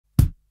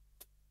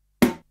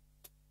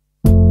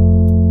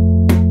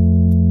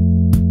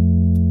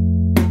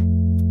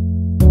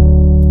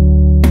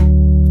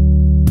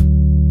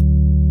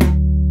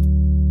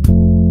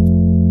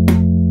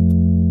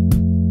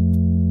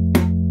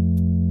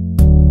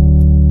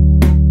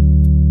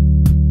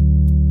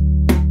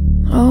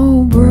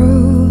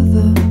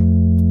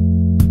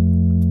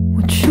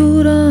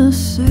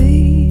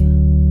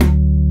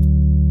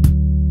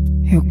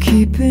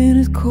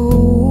it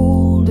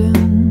cold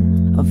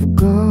and I've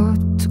got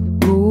to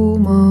go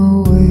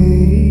my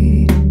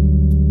way.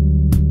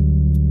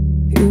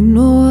 You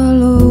know I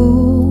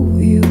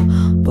love you,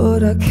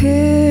 but I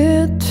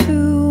care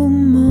too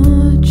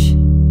much,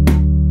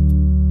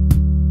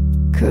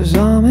 'cause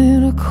I'm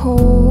in a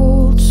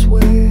cold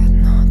sweat,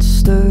 not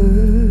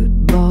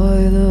stirred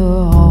by the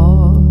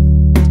heart.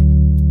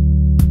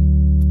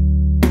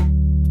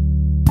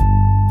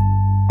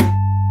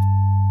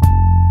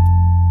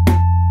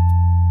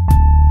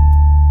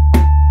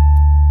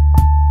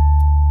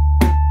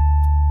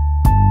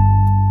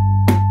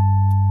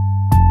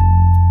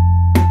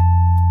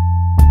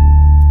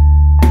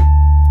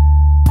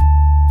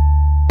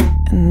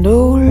 And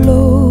oh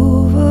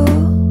lover,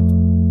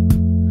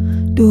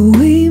 do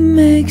we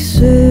make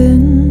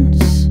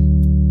sense?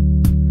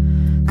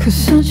 'Cause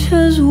such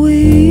as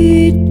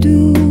we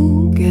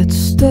do get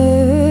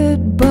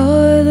stirred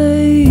by the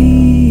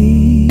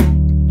heat.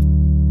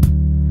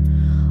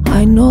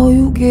 I know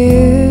you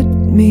get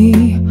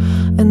me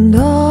and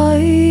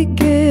I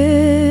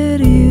get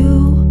you,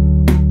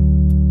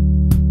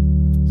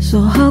 so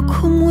how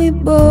come we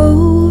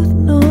both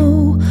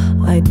know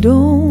I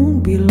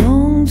don't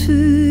belong to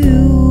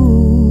you?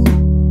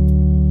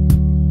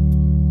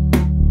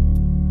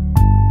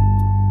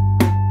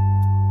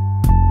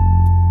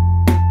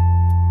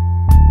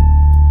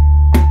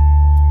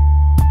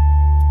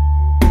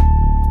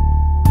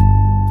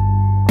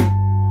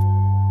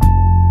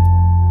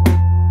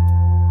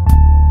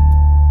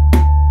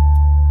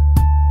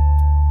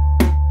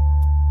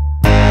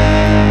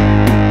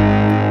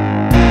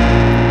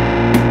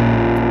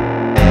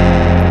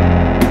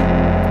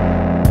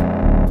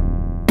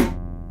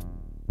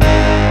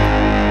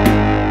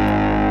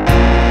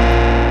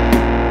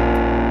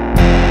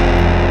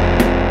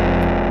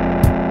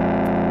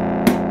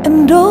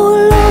 And oh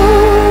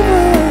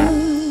lover,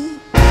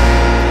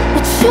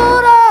 what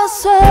should I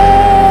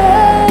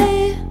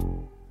say?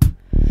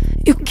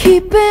 You're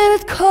keeping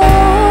it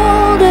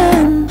cold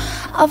and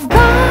I've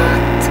got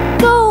to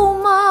go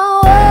my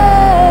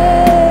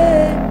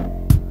way.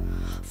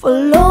 For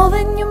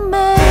loving you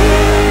made